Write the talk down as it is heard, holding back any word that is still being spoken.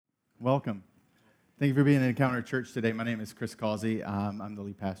Welcome. Thank you for being in Encounter Church today. My name is Chris Causey. I'm the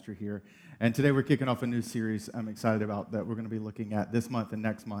lead pastor here. And today we're kicking off a new series I'm excited about that we're going to be looking at this month and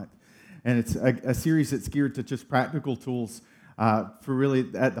next month. And it's a series that's geared to just practical tools for really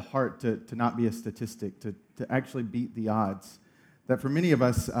at the heart to not be a statistic, to actually beat the odds. That for many of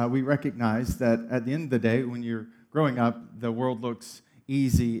us, we recognize that at the end of the day, when you're growing up, the world looks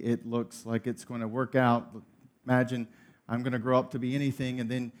easy. It looks like it's going to work out. Imagine I'm going to grow up to be anything, and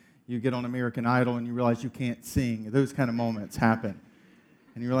then you get on American Idol and you realize you can't sing. Those kind of moments happen.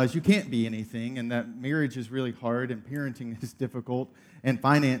 And you realize you can't be anything, and that marriage is really hard, and parenting is difficult, and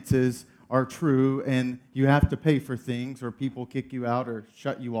finances are true, and you have to pay for things, or people kick you out or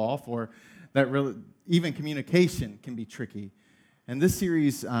shut you off, or that really, even communication can be tricky. And this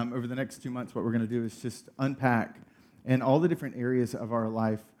series, over the next 2 months, what we're going to do is just unpack in all the different areas of our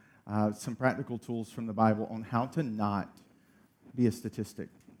life some practical tools from the Bible on how to not be a statistic.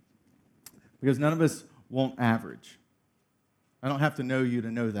 Because none of us want average. I don't have to know you to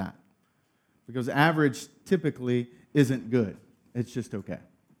know that. Because average typically isn't good. It's just okay.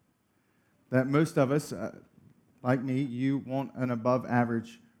 That most of us, like me, you want an above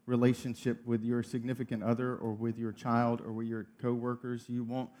average relationship with your significant other or with your child or with your coworkers. You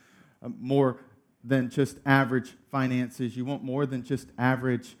want more than just average finances. You want more than just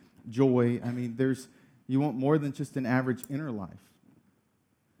average joy. I mean, you want more than just an average inner life.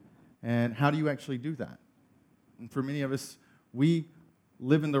 And how do you actually do that? And for many of us, we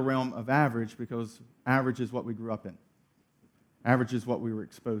live in the realm of average because average is what we grew up in. Average is what we were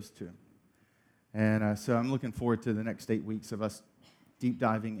exposed to. And so I'm looking forward to the next 8 weeks of us deep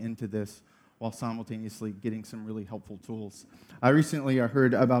diving into this while simultaneously getting some really helpful tools. Recently, I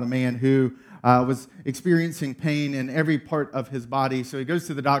heard about a man who was experiencing pain in every part of his body. So he goes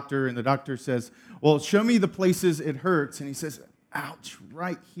to the doctor, and the doctor says, well, show me the places it hurts. And he says, ouch,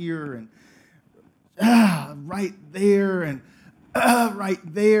 right here, and right there, and right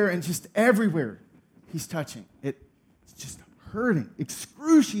there, and just everywhere he's touching. It's just hurting,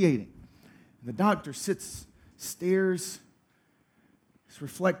 excruciating. And the doctor stares, he's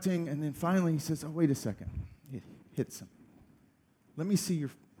reflecting, and then finally he says, oh, wait a second. It hits him. Let me see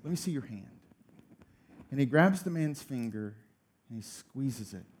your hand. And he grabs the man's finger, and he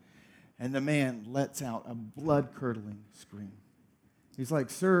squeezes it. And the man lets out a blood-curdling scream. He's like,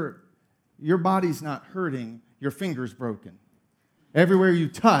 sir, your body's not hurting, your finger's broken. Everywhere you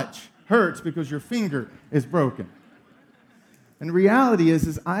touch hurts because your finger is broken. And the reality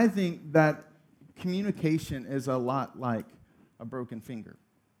is I think that communication is a lot like a broken finger.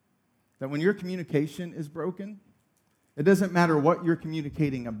 That when your communication is broken, it doesn't matter what you're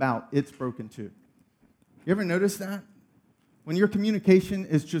communicating about, it's broken too. You ever notice that? When your communication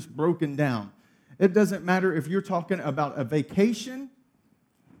is just broken down, it doesn't matter if you're talking about a vacation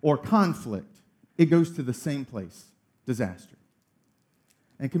or conflict, it goes to the same place, disaster.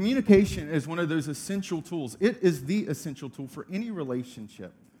 And communication is one of those essential tools. It is the essential tool for any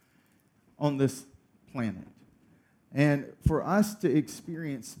relationship on this planet. And for us to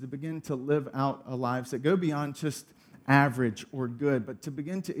begin to live out lives that go beyond just average or good, but to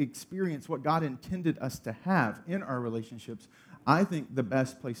begin to experience what God intended us to have in our relationships, I think the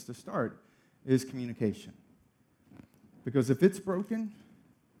best place to start is communication. Because if it's broken,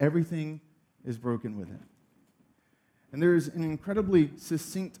 everything is broken with it. And there's an incredibly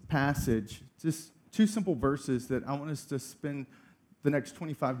succinct passage, just 2 simple verses that I want us to spend the next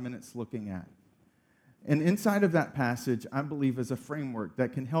 25 minutes looking at. And inside of that passage, I believe, is a framework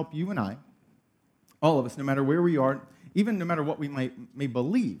that can help you and I, all of us, no matter where we are, even no matter what we may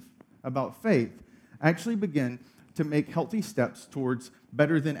believe about faith, actually begin to make healthy steps towards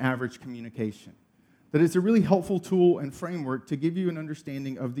better than average communication. That it's a really helpful tool and framework to give you an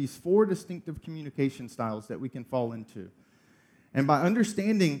understanding of these 4 distinctive communication styles that we can fall into. And by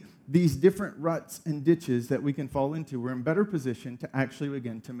understanding these different ruts and ditches that we can fall into, we're in better position to actually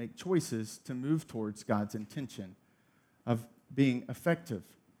begin to make choices to move towards God's intention of being effective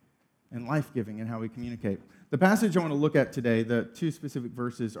and life-giving in how we communicate. The passage I want to look at today, the 2 specific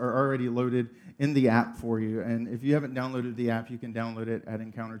verses, are already loaded in the app for you. And if you haven't downloaded the app, you can download it at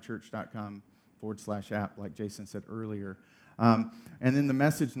encounterchurch.com/app, like Jason said earlier. And then the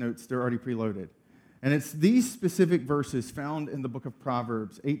message notes, they're already preloaded. And it's these specific verses found in the book of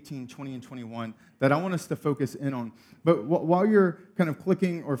Proverbs, 18, 20, and 21, that I want us to focus in on. But while you're kind of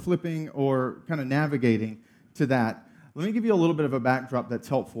clicking or flipping or kind of navigating to that, let me give you a little bit of a backdrop that's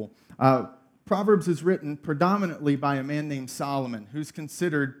helpful. Proverbs is written predominantly by a man named Solomon, who's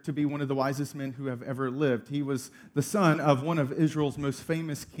considered to be one of the wisest men who have ever lived. He was the son of one of Israel's most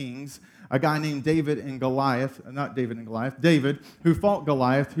famous kings, a guy named David, who fought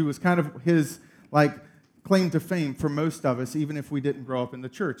Goliath, who was kind of his, claim to fame for most of us, even if we didn't grow up in the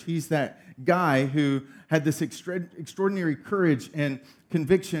church. He's that guy who had this extraordinary courage and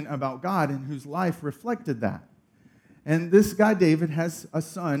conviction about God and whose life reflected that. And this guy, David, has a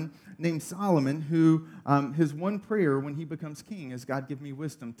son named Solomon who his one prayer when he becomes king is, God, give me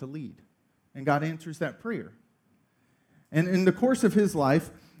wisdom to lead. And God answers that prayer. And in the course of his life,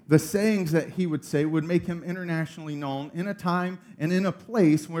 the sayings that he would say would make him internationally known in a time and in a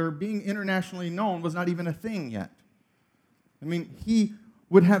place where being internationally known was not even a thing yet. I mean, he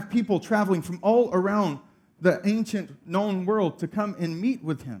would have people traveling from all around the ancient known world to come and meet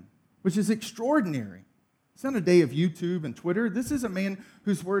with him, which is extraordinary. It's not a day of YouTube and Twitter. This is a man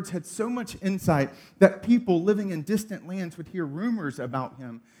whose words had so much insight that people living in distant lands would hear rumors about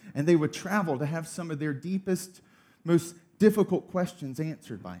him, and they would travel to have some of their deepest, most difficult questions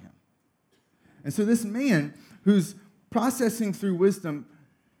answered by him. And so this man who's processing through wisdom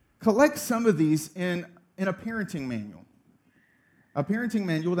collects some of these in a parenting manual. A parenting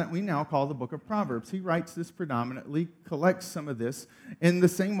manual that we now call the Book of Proverbs. He writes this predominantly, collects some of this in the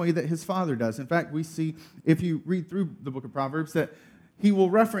same way that his father does. In fact, we see, if you read through the Book of Proverbs, that he will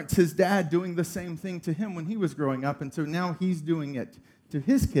reference his dad doing the same thing to him when he was growing up, and so now he's doing it to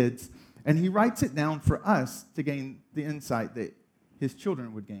his kids, and he writes it down for us to gain the insight that his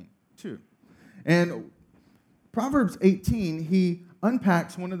children would gain too. And Proverbs 18, he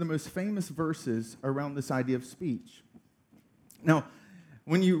unpacks one of the most famous verses around this idea of speech. Now,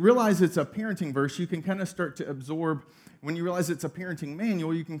 when you realize it's a parenting verse, you can kind of start to absorb. When you realize it's a parenting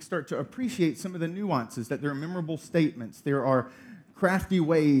manual, you can start to appreciate some of the nuances, that there are memorable statements. There are crafty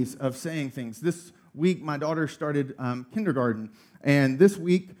ways of saying things. This week, my daughter started kindergarten, and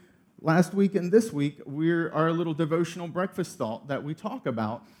last week and this week, our little devotional breakfast thought that we talk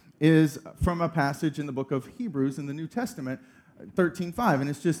about is from a passage in the book of Hebrews in the New Testament, 13:5, and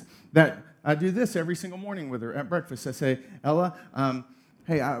it's just that I do this every single morning with her at breakfast. I say, Ella,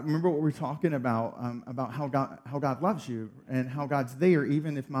 hey, I remember what we were talking about how God loves you and how God's there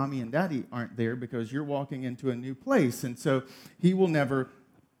even if mommy and daddy aren't there because you're walking into a new place, and so he will never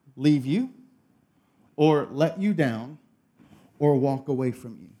leave you or let you down or walk away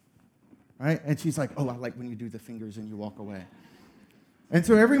from you, right? And she's like, oh, I like when you do the fingers and you walk away. And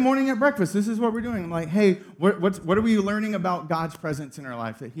so every morning at breakfast, this is what we're doing. I'm like, hey, what are we learning about God's presence in our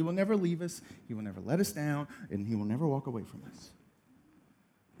life? That he will never leave us, he will never let us down, and he will never walk away from us.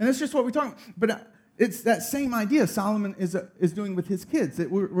 And that's just what we're talking about. But it's that same idea Solomon is doing with his kids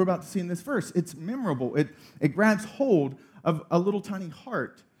that we're about to see in this verse. It's memorable. It grabs hold of a little tiny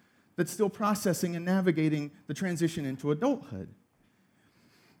heart that's still processing and navigating the transition into adulthood.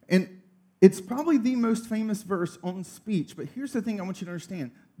 And it's probably the most famous verse on speech, but here's the thing I want you to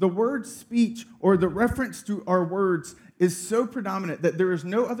understand. The word speech, or the reference to our words, is so predominant that there is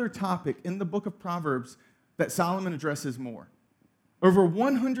no other topic in the book of Proverbs that Solomon addresses more. Over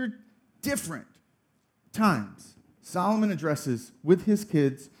 100 different times, Solomon addresses with his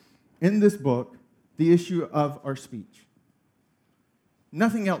kids in this book the issue of our speech.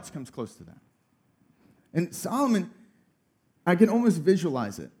 Nothing else comes close to that. And Solomon, I can almost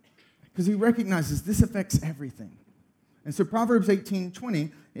visualize it, because he recognizes this affects everything. And so Proverbs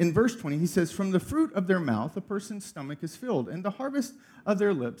 18:20, in verse 20, he says, from the fruit of their mouth, a person's stomach is filled, and the harvest of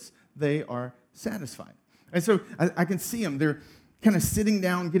their lips, they are satisfied. And so I can see them. They're kind of sitting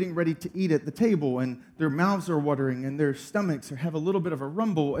down, getting ready to eat at the table, and their mouths are watering, and their stomachs have a little bit of a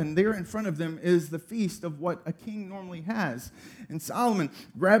rumble, and there in front of them is the feast of what a king normally has. And Solomon,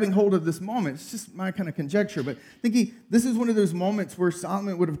 grabbing hold of this moment, it's just my kind of conjecture, but this is one of those moments where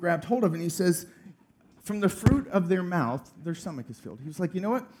Solomon would have grabbed hold of, and he says, from the fruit of their mouth, their stomach is filled. He was like, you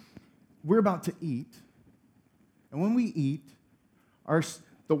know what? We're about to eat, and when we eat,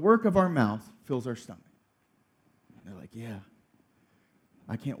 the work of our mouth fills our stomach. And they're like, yeah.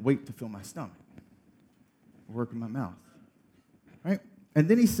 I can't wait to fill my stomach, work in my mouth, right? And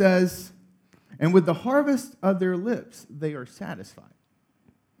then he says, and with the harvest of their lips, they are satisfied.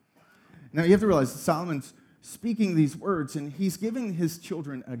 Now, you have to realize Solomon's speaking these words, and he's giving his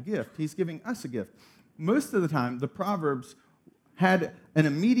children a gift. He's giving us a gift. Most of the time, the Proverbs had an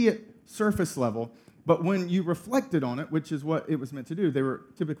immediate surface level, but when you reflected on it, which is what it was meant to do, they were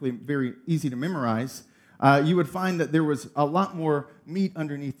typically very easy to memorize. You would find that there was a lot more meat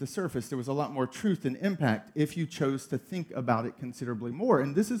underneath the surface. There was a lot more truth and impact if you chose to think about it considerably more.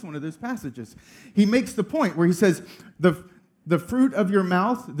 And this is one of those passages. He makes the point where he says, the fruit of your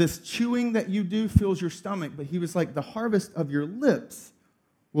mouth, this chewing that you do, fills your stomach. But he was like, the harvest of your lips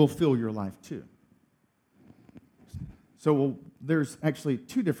will fill your life too. So there's actually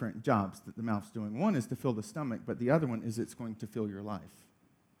two different jobs that the mouth's doing. One is to fill the stomach, but the other one is it's going to fill your life.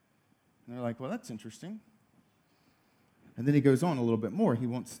 And they're like, well, that's interesting. And then he goes on a little bit more. He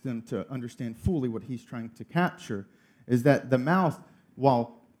wants them to understand fully what he's trying to capture, is that the mouth,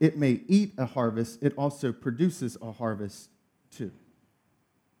 while it may eat a harvest, it also produces a harvest too.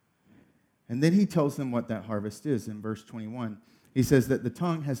 And then he tells them what that harvest is in verse 21. He says that the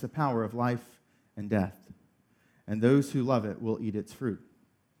tongue has the power of life and death, and those who love it will eat its fruit.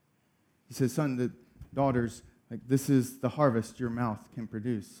 He says, son, the daughters, like this is the harvest your mouth can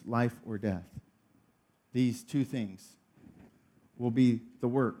produce, life or death. These two things will be the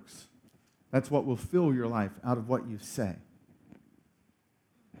works. That's what will fill your life out of what you say.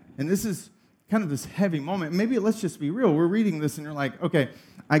 And this is kind of this heavy moment. Maybe let's just be real. We're reading this and you're like, okay,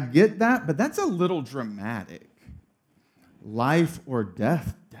 I get that, but that's a little dramatic. Life or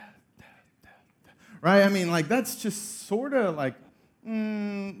death, right? I mean, like that's just sort of like,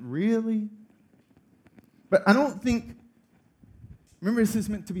 really? But I don't think, remember, this is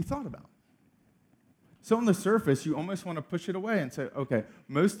meant to be thought about. So on the surface, you almost want to push it away and say, okay,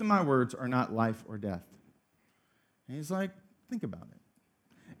 most of my words are not life or death. And he's like, think about it.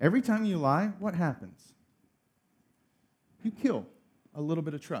 Every time you lie, what happens? You kill a little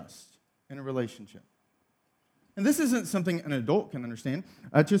bit of trust in a relationship. And this isn't something an adult can understand.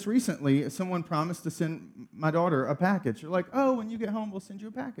 Just recently, someone promised to send my daughter a package. They're like, oh, when you get home, we'll send you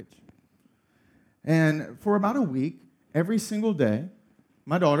a package. And for about a week, every single day,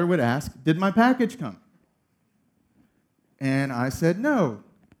 my daughter would ask, did my package come? And I said, no,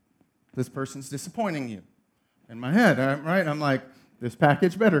 this person's disappointing you. In my head, right? I'm like, this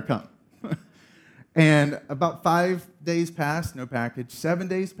package better come. And about 5 days passed, no package. 7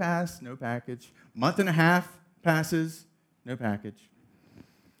 days passed, no package. Month and a half passes, no package.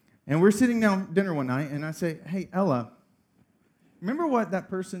 And we're sitting down dinner one night, and I say, hey, Ella, remember what that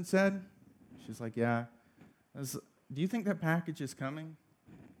person said? She's like, yeah. Do you think that package is coming?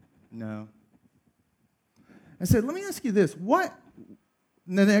 No. I said, let me ask you this. What,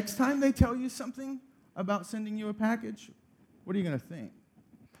 the next time they tell you something about sending you a package, what are you going to think?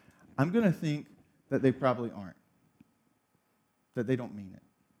 I'm going to think that they probably aren't, that they don't mean it.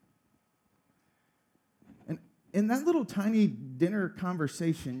 And in that little tiny dinner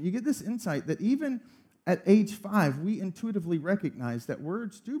conversation, you get this insight that even at age 5, we intuitively recognize that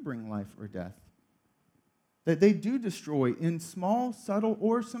words do bring life or death, that they do destroy in small, subtle,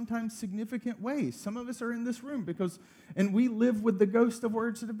 or sometimes significant ways. Some of us are in this room and we live with the ghost of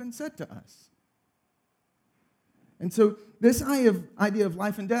words that have been said to us. And so this idea of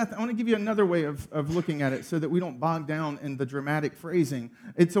life and death, I want to give you another way of looking at it so that we don't bog down in the dramatic phrasing.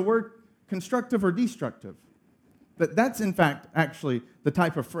 It's a word, constructive or destructive. That's in fact actually the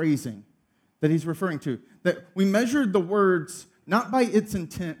type of phrasing that he's referring to. That we measured the words not by its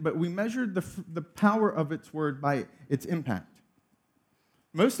intent, but we measured the power of its word by its impact.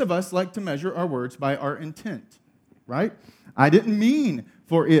 Most of us like to measure our words by our intent, right? I didn't mean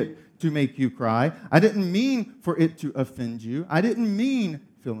for it to make you cry. I didn't mean for it to offend you. I didn't mean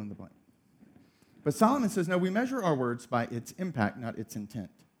fill in the blank. But Solomon says, no, we measure our words by its impact, not its intent.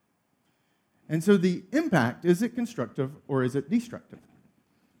 And so the impact, is it constructive or is it destructive?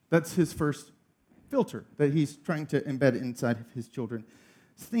 That's his first filter that he's trying to embed inside of his children's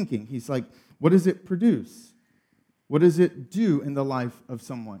thinking. He's like, what does it produce? What does it do in the life of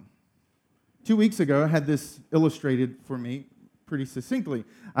someone? 2 weeks ago, I had this illustrated for me pretty succinctly.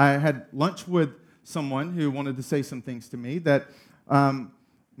 I had lunch with someone who wanted to say some things to me that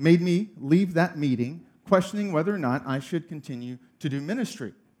made me leave that meeting questioning whether or not I should continue to do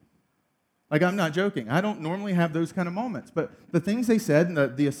ministry. Like, I'm not joking. I don't normally have those kind of moments. But the things they said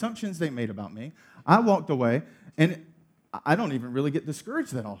and the assumptions they made about me, I walked away, and I don't even really get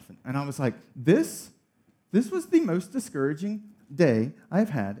discouraged that often. And I was like, this was the most discouraging day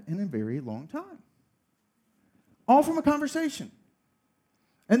I've had in a very long time. All from a conversation.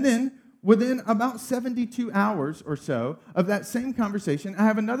 And then, within about 72 hours or so of that same conversation, I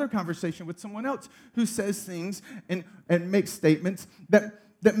have another conversation with someone else who says things and makes statements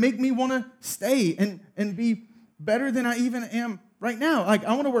that make me want to stay and be better than I even am right now. Like,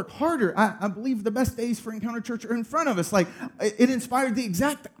 I want to work harder. I believe the best days for Encounter Church are in front of us. Like, it inspired the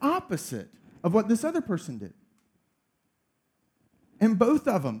exact opposite of what this other person did. And both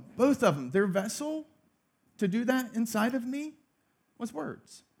of them, their vessel to do that inside of me was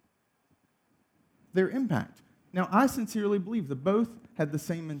words. Their impact. Now, I sincerely believe that both had the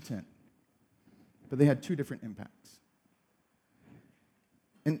same intent, but they had two different impacts.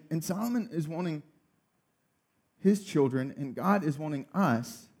 And Solomon is wanting his children, and God is wanting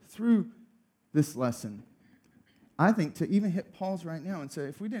us through this lesson, I think, to even hit pause right now and say,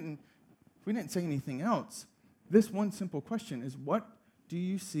 if we didn't say anything else, this one simple question is, what do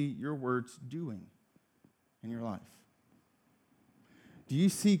you see your words doing in your life? Do you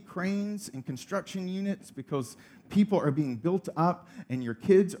see cranes and construction units because people are being built up and your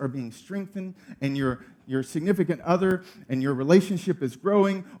kids are being strengthened and your significant other and your relationship is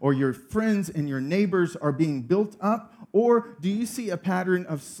growing, or your friends and your neighbors are being built up? Or do you see a pattern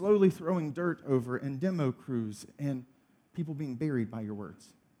of slowly throwing dirt over and demo crews and people being buried by your words?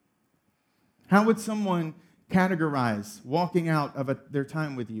 How would someone categorize walking out of their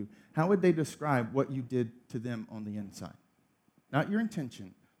time with you? How would they describe what you did to them on the inside? Not your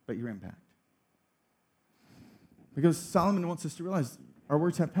intention, but your impact. Because Solomon wants us to realize our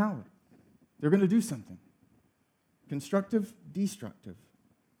words have power. They're going to do something. Constructive, destructive.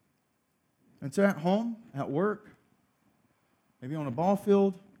 And so at home, at work, maybe on a ball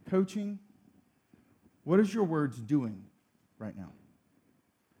field, coaching, what is your words doing right now?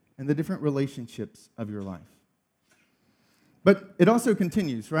 And the different relationships of your life. But it also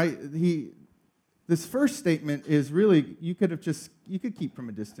continues, right? This first statement is really, you could keep from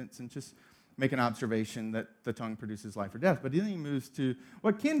a distance and just make an observation that the tongue produces life or death. But then he moves to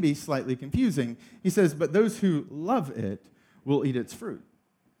what can be slightly confusing. He says, but those who love it will eat its fruit.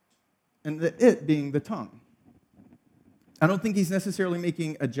 And the it being the tongue. I don't think he's necessarily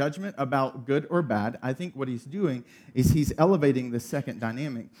making a judgment about good or bad. I think what he's doing is he's elevating the second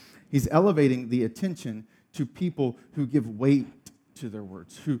dynamic. He's elevating the attention to people who give weight to their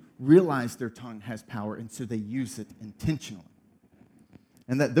words, who realize their tongue has power, and so they use it intentionally.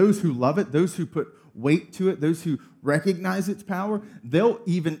 And that those who love it, those who put weight to it, those who recognize its power, they'll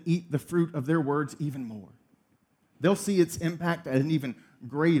even eat the fruit of their words even more. They'll see its impact at an even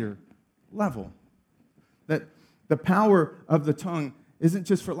greater level. That the power of the tongue isn't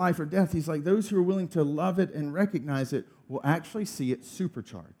just for life or death. He's like, those who are willing to love it and recognize it will actually see it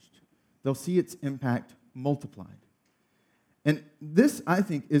supercharged. They'll see its impact multiplied. And this, I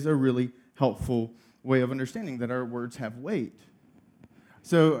think, is a really helpful way of understanding that our words have weight.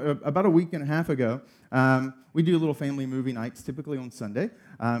 So about a week and a half ago, we do little family movie nights, typically on Sunday,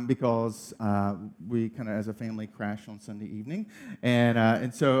 because we kind of, as a family, crash on Sunday evening.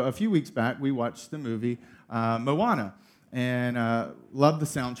 And so a few weeks back, we watched the movie Moana. And loved the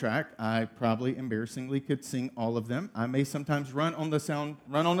soundtrack. I probably embarrassingly could sing all of them. I may sometimes run on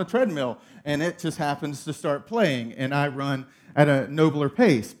the treadmill, and it just happens to start playing, and I run at a nobler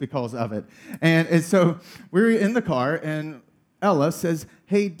pace because of it. And so we're in the car, and Ella says,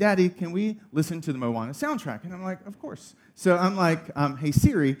 "Hey, Daddy, can we listen to the Moana soundtrack?" And I'm like, "Of course." So I'm like, "Hey,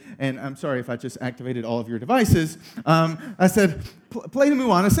 Siri," and I'm sorry if I just activated all of your devices. I said, "Play the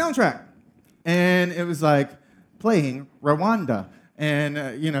Moana soundtrack," and it was like, playing Rwanda. And,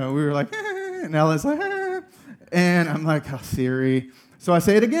 we were like, and Ella's like, and I'm like, oh, Siri. So I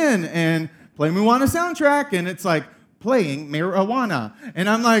say it again, and play Moana soundtrack, and it's like, playing marijuana. And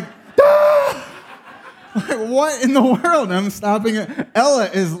I'm like, ah! Like, what in the world? And I'm stopping it. Ella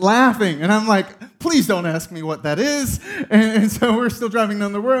is laughing, and I'm like, please don't ask me what that is. And so we're still driving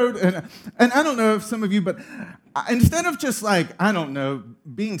down the road, and I don't know if some of you, but instead of just like, I don't know,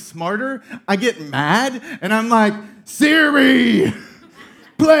 being smarter, I get mad, and I'm like, Siri,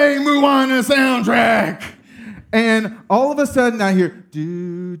 play Moana soundtrack. And all of a sudden I hear,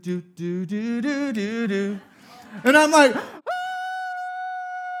 do, do, do, do, do, do, do. And I'm like, ah!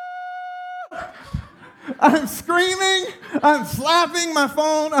 I'm screaming, I'm slapping my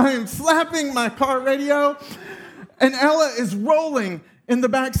phone, I am slapping my car radio, and Ella is rolling in the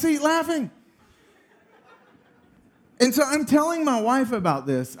back seat laughing. And so I'm telling my wife about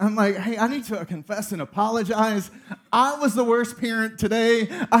this. I'm like, hey, I need to confess and apologize. I was the worst parent today.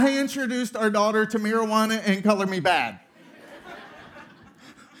 I introduced our daughter to marijuana and Color Me Bad.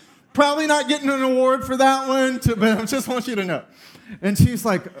 Probably not getting an award for that one, but I just want you to know. And she's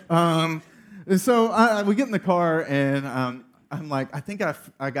like, and so we get in the car, and I'm like, I think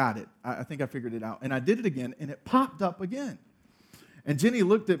I got it. I think I figured it out. And I did it again, and it popped up again. And Jenny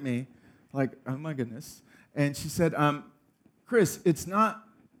looked at me like, oh my goodness. And she said, Chris, it's not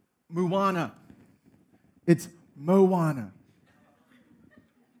Moana. It's Moana.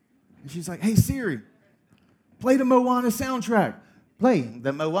 And she's like, hey, Siri, play the Moana soundtrack. Playing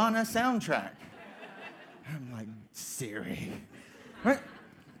the Moana soundtrack. I'm like, Siri. Right?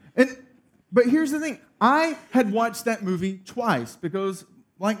 But here's the thing. I had watched that movie twice because,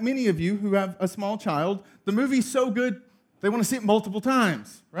 like many of you who have a small child, the movie's so good, they want to see it multiple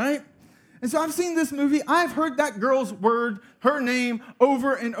times, right? And so I've seen this movie. I've heard that girl's word, her name,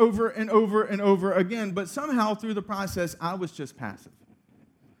 over and over and over and over again. But somehow through the process, I was just passive.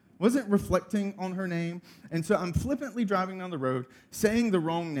 Wasn't reflecting on her name. And so I'm flippantly driving down the road, saying the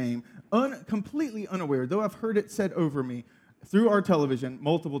wrong name, completely unaware, though I've heard it said over me through our television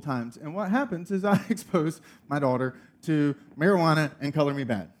multiple times. And what happens is I expose my daughter to marijuana and color me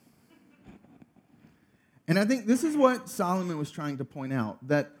bad. And I think this is what Solomon was trying to point out,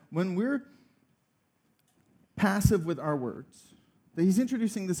 that when we're passive with our words, that he's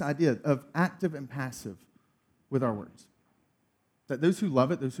introducing this idea of active and passive with our words. That those who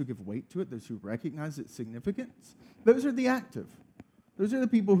love it, those who give weight to it, those who recognize its significance, those are the active. Those are the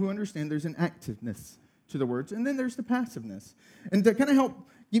people who understand there's an activeness to the words, and then there's the passiveness. And to kind of help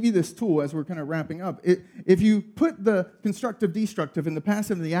give you this tool as we're kind of wrapping up, if you put the constructive, destructive, and the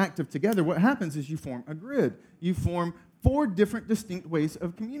passive and the active together, what happens is you form a grid. You form 4 different distinct ways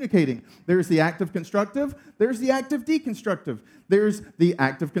of communicating. There's the active constructive, there's the active deconstructive, there's the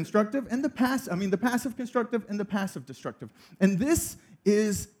active constructive and the passive constructive and the passive destructive. And this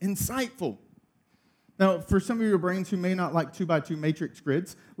is insightful. Now, for some of your brains who may not like 2x2 matrix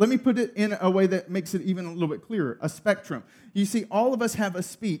grids, let me put it in a way that makes it even a little bit clearer, a spectrum. You see, all of us have a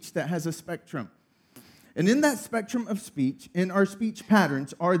speech that has a spectrum. And in that spectrum of speech, in our speech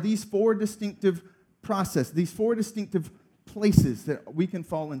patterns, are these 4 distinctive processes, these 4 distinctive places that we can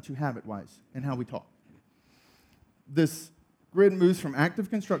fall into habit-wise in how we talk. This grid moves from active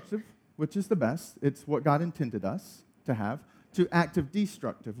constructive, which is the best, it's what God intended us to have, to active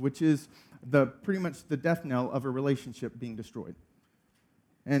destructive, which is pretty much the death knell of a relationship being destroyed.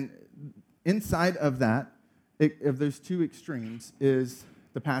 And inside of that, of those 2 extremes, is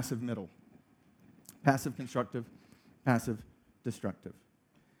the passive middle. Passive constructive, passive destructive.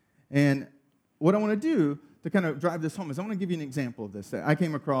 And what I want to do to kind of drive this home is I want to give you an example of this that I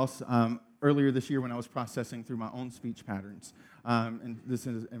came across earlier this year when I was processing through my own speech patterns. And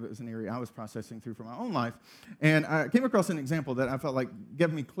it was an area I was processing through for my own life. And I came across an example that I felt like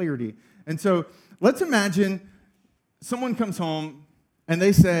gave me clarity. And so let's imagine someone comes home and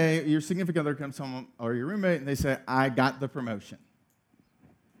they say, your significant other comes home, or your roommate, and they say, I got the promotion.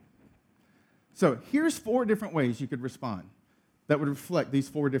 So here's 4 different ways you could respond that would reflect these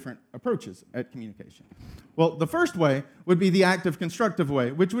 4 different approaches at communication. Well, the first way would be the active constructive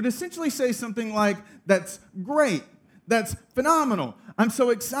way, which would essentially say something like, that's great, that's phenomenal, I'm so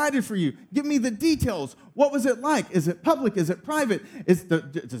excited for you, give me the details, what was it like, is it public, is it private,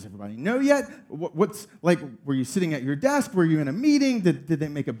 does everybody know yet, what's like, were you sitting at your desk, were you in a meeting, did they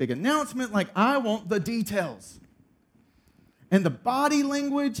make a big announcement, like I want the details. And the body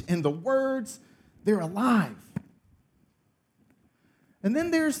language and the words, they're alive. And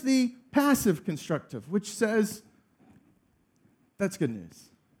then there's the passive constructive, which says, that's good news.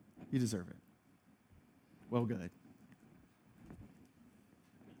 You deserve it. Well, good.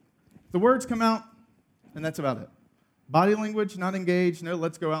 The words come out, and that's about it. Body language, not engaged. No,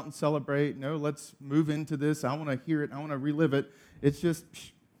 let's go out and celebrate. No, let's move into this. I want to hear it. I want to relive it. It's just,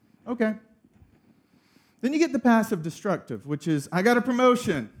 okay. Then you get the passive destructive, which is, I got a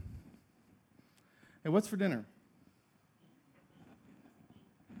promotion. Hey, what's for dinner?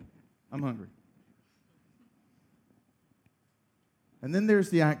 I'm hungry. And then there's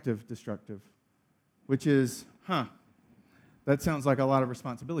the active destructive, which is, that sounds like a lot of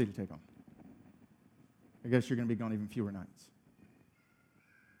responsibility to take on. I guess you're going to be gone even fewer nights.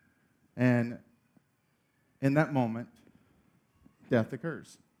 And in that moment, death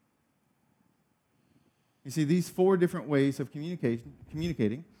occurs. You see, these 4 different ways of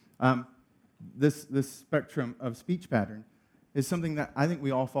communicating, this spectrum of speech pattern, is something that I think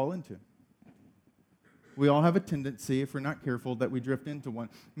we all fall into. We all have a tendency, if we're not careful, that we drift into one.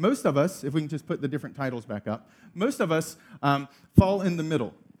 Most of us, if we can just put the different titles back up, most of us fall in the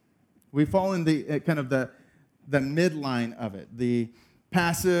middle. We fall in the kind of the midline of it, the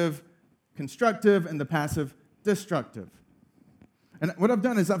passive constructive and the passive destructive. And what I've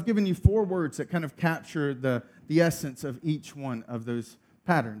done is I've given you 4 words that kind of capture the essence of each one of those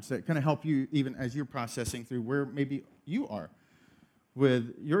patterns that kind of help you even as you're processing through where maybe you are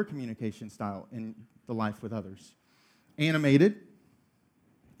with your communication style in the life with others. Animated,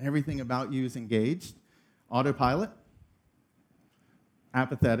 everything about you is engaged. Autopilot,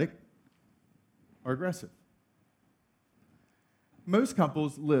 apathetic, or aggressive. Most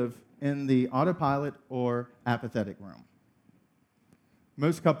couples live in the autopilot or apathetic realm.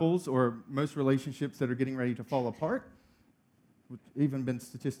 Most couples or most relationships that are getting ready to fall apart, which even been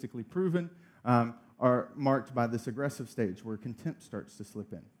statistically proven, are marked by this aggressive stage where contempt starts to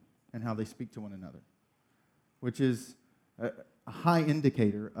slip in and how they speak to one another, which is a high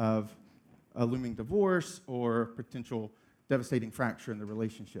indicator of a looming divorce or potential devastating fracture in the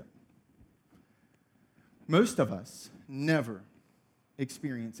relationship. Most of us never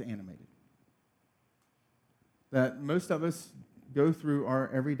experience animated. That most of us go through our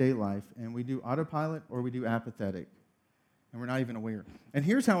everyday life and we do autopilot or we do apathetic, and we're not even aware. And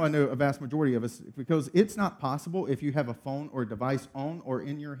here's how I know a vast majority of us, because it's not possible if you have a phone or a device on or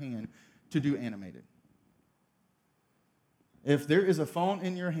in your hand to do animated. If there is a phone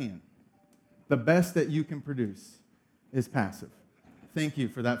in your hand, the best that you can produce is passive. Thank you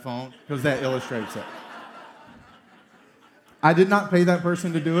for that phone, because that illustrates it. I did not pay that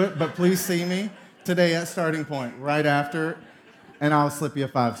person to do it, but please see me today at Starting Point right after, and I'll slip you a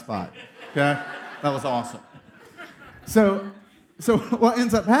 5 spot, okay? That was awesome. So what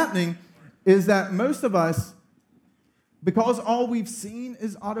ends up happening is that most of us, because all we've seen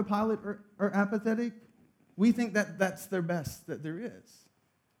is autopilot or apathetic, we think that that's their best that there is.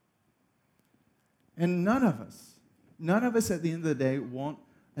 And none of us at the end of the day want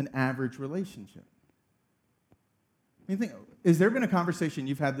an average relationship. I mean, is there been a conversation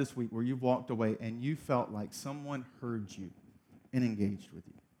you've had this week where you've walked away and you felt like someone heard you and engaged with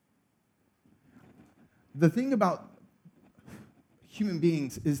you? The thing about human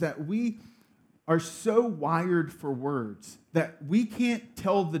beings is that we are so wired for words that we can't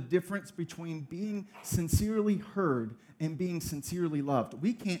tell the difference between being sincerely heard and being sincerely loved.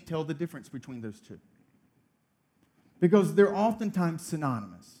 We can't tell the difference between those two, because they're oftentimes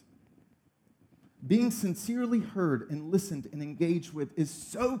synonymous. Being sincerely heard and listened and engaged with is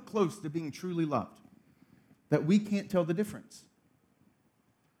so close to being truly loved that we can't tell the difference.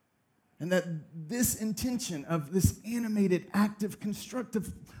 And that this intention of this animated, active,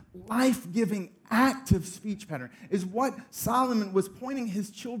 constructive, life-giving, active speech pattern is what Solomon was pointing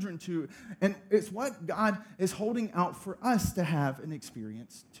his children to, and it's what God is holding out for us to have and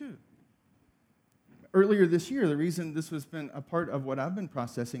experience too. Earlier this year, the reason this has been a part of what I've been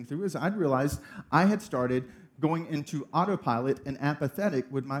processing through is I'd realized I had started going into autopilot and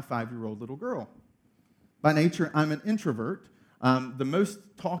apathetic with my 5-year-old little girl. By nature, I'm an introvert. The most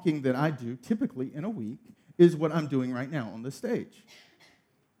talking that I do, typically in a week, is what I'm doing right now on the stage.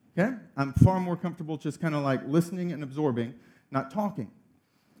 Okay? I'm far more comfortable just kind of like listening and absorbing, not talking.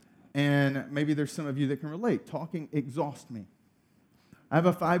 And maybe there's some of you that can relate. Talking exhausts me. I have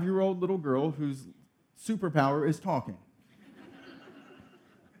a 5-year-old little girl whose superpower is talking.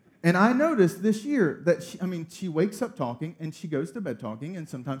 And I noticed this year that she wakes up talking and she goes to bed talking, and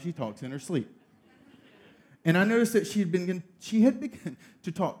sometimes she talks in her sleep. And I noticed that she had begun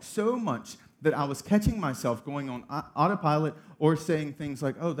to talk so much that I was catching myself going on autopilot or saying things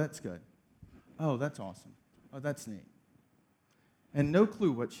like, "Oh, that's good. Oh, that's awesome. Oh, that's neat." And no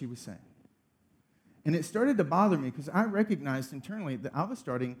clue what she was saying. And it started to bother me because I recognized internally that I was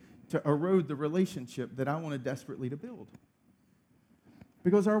starting to erode the relationship that I wanted desperately to build.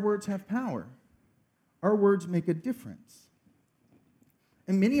 Because our words have power. Our words make a difference.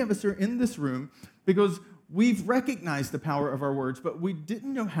 And many of us are in this room because we've recognized the power of our words, but we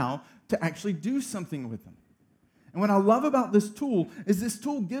didn't know how to actually do something with them. And what I love about this tool is this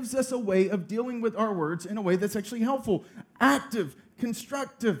tool gives us a way of dealing with our words in a way that's actually helpful, active,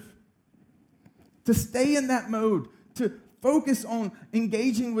 constructive. To stay in that mode, to focus on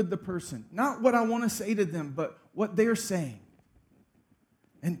engaging with the person. Not what I want to say to them, but what they're saying.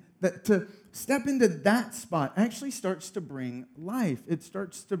 And that to step into that spot actually starts to bring life. It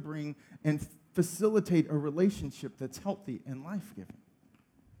starts to bring and facilitate a relationship that's healthy and life-giving.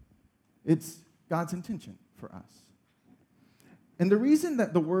 It's God's intention for us. And the reason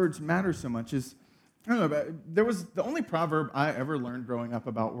that the words matter so much is, I don't know, the only proverb I ever learned growing up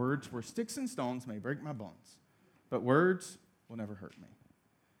about words were sticks and stones may break my bones, but words will never hurt me.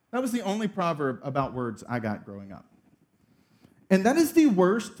 That was the only proverb about words I got growing up. And that is the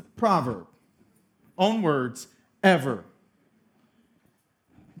worst proverb on words ever.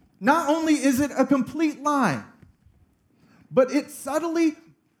 Not only is it a complete lie, but it subtly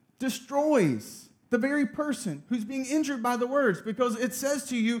destroys the very person who's being injured by the words, because it says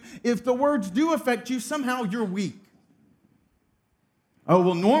to you, if the words do affect you, somehow you're weak. Oh,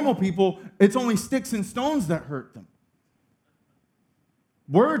 well, normal people, it's only sticks and stones that hurt them.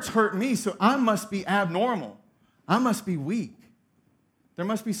 Words hurt me, so I must be abnormal. I must be weak. There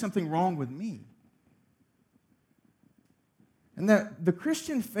must be something wrong with me. And that the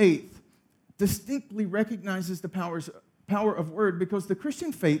Christian faith distinctly recognizes the power of word, because the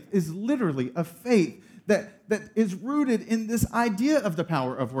Christian faith is literally a faith that is rooted in this idea of the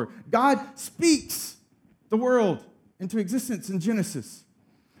power of word. God speaks the world into existence in Genesis.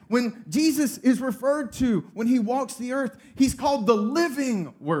 When Jesus is referred to, when he walks the earth, he's called the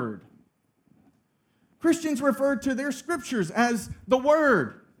living word. Christians refer to their scriptures as the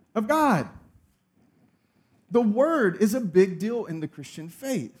Word of God. The Word is a big deal in the Christian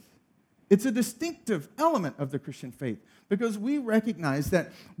faith. It's a distinctive element of the Christian faith because we recognize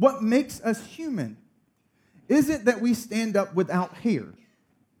that what makes us human isn't that we stand up without hair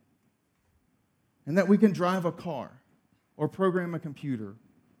and that we can drive a car or program a computer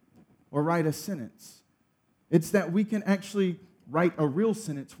or write a sentence. It's that we can actually write a real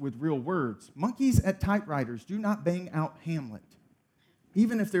sentence with real words. Monkeys at typewriters do not bang out Hamlet,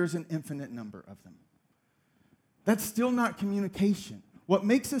 even if there's an infinite number of them. That's still not communication. What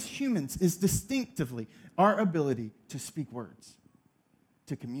makes us humans is distinctively our ability to speak words,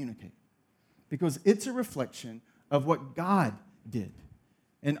 to communicate, because it's a reflection of what God did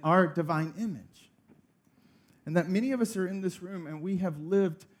in our divine image. And that many of us are in this room and we have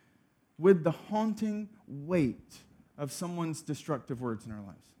lived with the haunting weight of someone's destructive words in our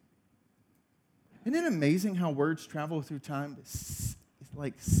lives. Isn't it amazing how words travel through time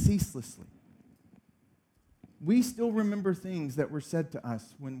like ceaselessly? We still remember things that were said to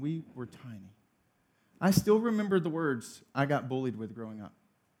us when we were tiny. I still remember the words I got bullied with growing up.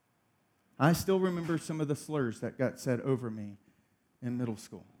 I still remember some of the slurs that got said over me in middle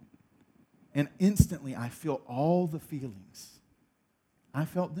school. And instantly I feel all the feelings I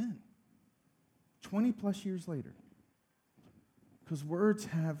felt then, 20 plus years later. Because words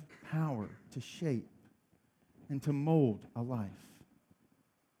have power to shape and to mold a life.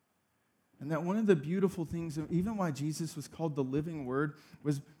 And that one of the beautiful things, even why Jesus was called the living word,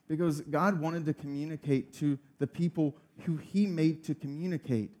 was because God wanted to communicate to the people who he made to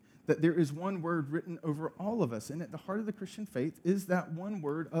communicate that there is one word written over all of us. And at the heart of the Christian faith is that one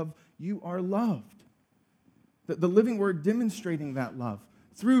word of you are loved. The living word demonstrating that love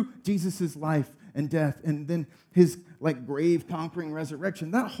through Jesus' life and death and then his grave conquering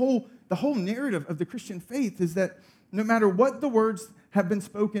resurrection. The whole narrative of the Christian faith is that no matter what the words have been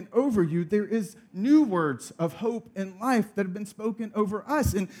spoken over you, there is new words of hope and life that have been spoken over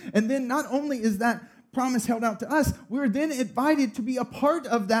us. And then not only is that promise held out to us, we're then invited to be a part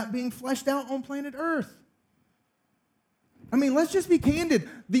of that being fleshed out on planet Earth. I mean, let's just be candid.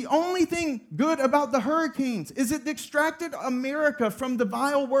 The only thing good about the hurricanes is it extracted America from the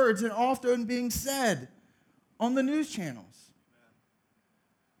vile words that are often being said on the news channels.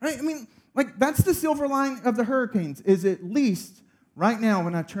 Right? I mean, that's the silver line of the hurricanes, is at least right now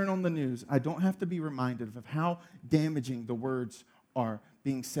when I turn on the news, I don't have to be reminded of how damaging the words are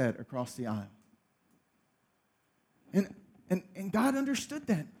being said across the aisle. And God understood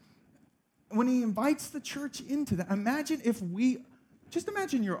that. When he invites the church into that, imagine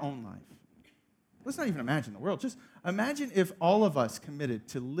your own life. Let's not even imagine the world. Just imagine if all of us committed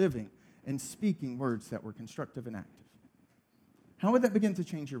to living and speaking words that were constructive and active. How would that begin to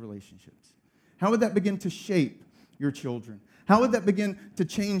change your relationships? How would that begin to shape your children? How would that begin to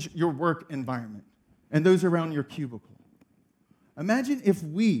change your work environment and those around your cubicle? Imagine if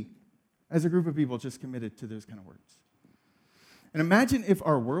we, as a group of people, just committed to those kind of words. And imagine if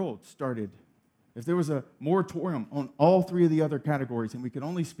our world started, if there was a moratorium on all three of the other categories and we could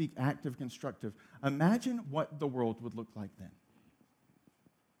only speak active, constructive. Imagine what the world would look like then.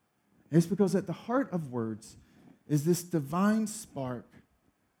 It's because at the heart of words is this divine spark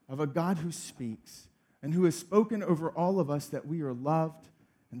of a God who speaks and who has spoken over all of us that we are loved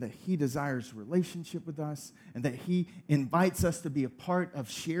and that he desires relationship with us and that he invites us to be a part of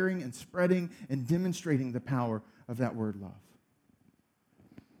sharing and spreading and demonstrating the power of that word love.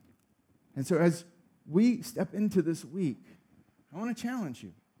 And so as we step into this week, I want to challenge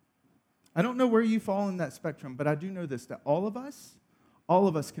you. I don't know where you fall in that spectrum, but I do know this, that all of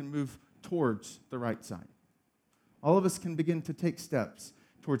us can move towards the right side. All of us can begin to take steps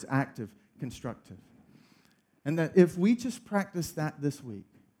towards active, constructive. And that if we just practice that this week,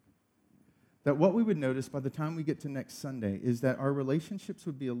 that what we would notice by the time we get to next Sunday is that our relationships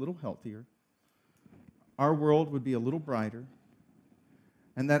would be a little healthier, our world would be a little brighter,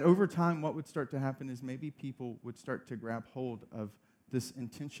 and that over time, what would start to happen is maybe people would start to grab hold of this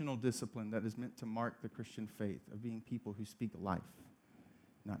intentional discipline that is meant to mark the Christian faith of being people who speak life,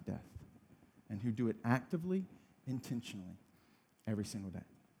 not death, and who do it actively, intentionally, every single day.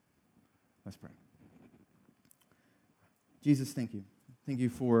 Let's pray. Jesus, thank you. Thank you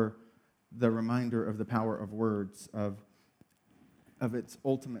for the reminder of the power of words, of its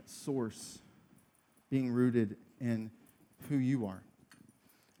ultimate source being rooted in who you are.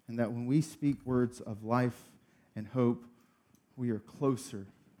 And that when we speak words of life and hope, we are closer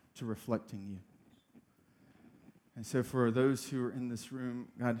to reflecting you. And so for those who are in this room,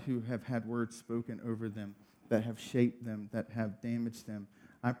 God, who have had words spoken over them, that have shaped them, that have damaged them,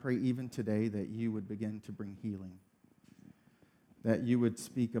 I pray even today that you would begin to bring healing, that you would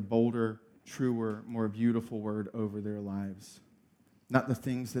speak a bolder, truer, more beautiful word over their lives. Not the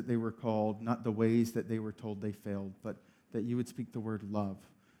things that they were called, not the ways that they were told they failed, but that you would speak the word love,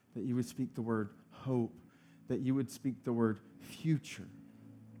 that you would speak the word hope, that you would speak the word future,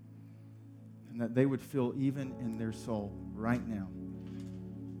 and that they would feel even in their soul right now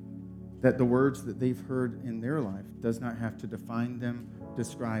that the words that they've heard in their life does not have to define them,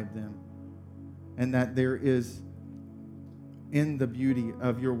 describe them, and that there is, in the beauty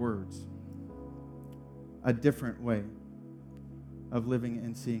of your words, a different way of living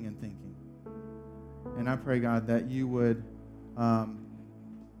and seeing and thinking. And I pray, God, that you would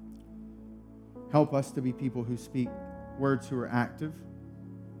help us to be people who speak words who are active,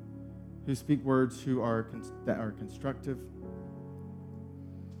 who speak words that are constructive,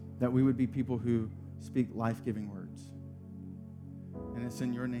 that we would be people who speak life-giving words. And it's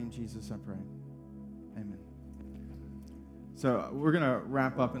in your name, Jesus, I pray. Amen. So we're going to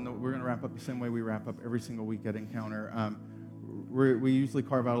wrap up, and we're going to wrap up the same way we wrap up every single week at Encounter. We usually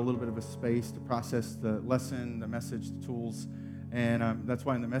carve out a little bit of a space to process the lesson, the message, the tools, and that's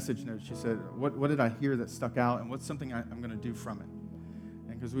why in the message notes she said, what did I hear that stuck out, and what's something I'm going to do from it?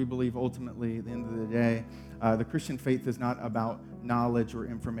 And because we believe ultimately, at the end of the day, the Christian faith is not about knowledge or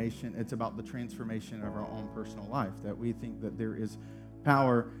information. It's about the transformation of our own personal life, that we think that there is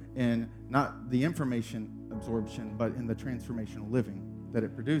power in not the information absorption, but in the transformational living that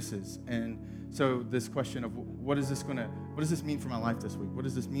it produces. And so this question of what does this mean for my life this week? What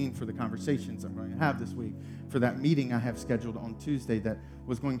does this mean for the conversations I'm going to have this week? For that meeting I have scheduled on Tuesday that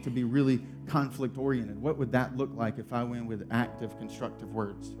was going to be really conflict-oriented. What would that look like if I went with active, constructive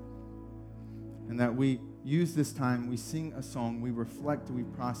words? And that we use this time, we sing a song, we reflect, we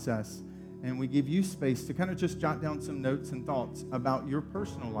process, and we give you space to kind of just jot down some notes and thoughts about your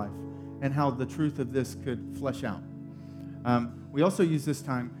personal life and how the truth of this could flesh out. We also use this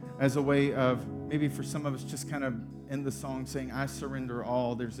time as a way of, maybe for some of us, just kind of in the song saying, I surrender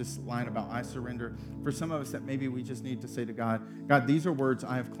all. There's this line about I surrender. For some of us that maybe we just need to say to God, God, these are words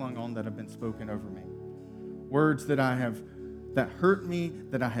I have clung on that have been spoken over me. Words that hurt me,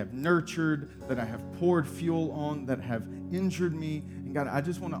 that I have nurtured, that I have poured fuel on, that have injured me. And God, I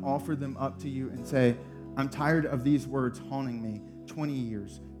just want to offer them up to you and say, I'm tired of these words haunting me 20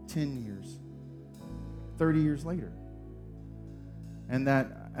 years, 10 years, 30 years later. And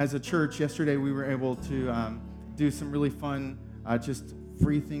that as a church, yesterday we were able to do some really fun, just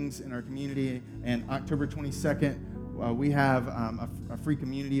free things in our community. And October 22nd, we have a free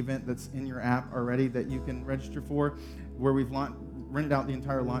community event that's in your app already that you can register for, where we've rented out the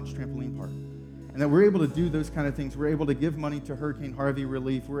entire launch trampoline park. And that we're able to do those kind of things. We're able to give money to Hurricane Harvey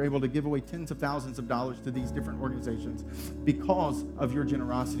relief. We're able to give away tens of thousands of dollars to these different organizations because of your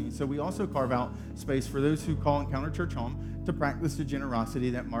generosity. So we also carve out space for those who call Encounter Church home to practice the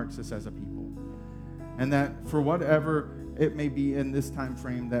generosity that marks us as a people. And that for whatever it may be in this time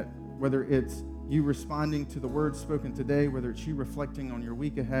frame, that whether it's you responding to the words spoken today, whether it's you reflecting on your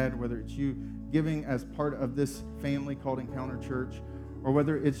week ahead, whether it's you giving as part of this family called Encounter Church, or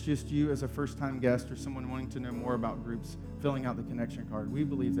whether it's just you as a first-time guest or someone wanting to know more about groups, filling out the connection card, we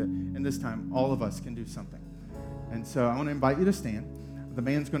believe that in this time, all of us can do something. And so I want to invite you to stand. The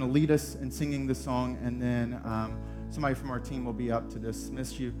band's going to lead us in singing this song, and then somebody from our team will be up to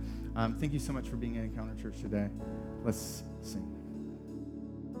dismiss you. Thank you so much for being at Encounter Church today. Let's sing.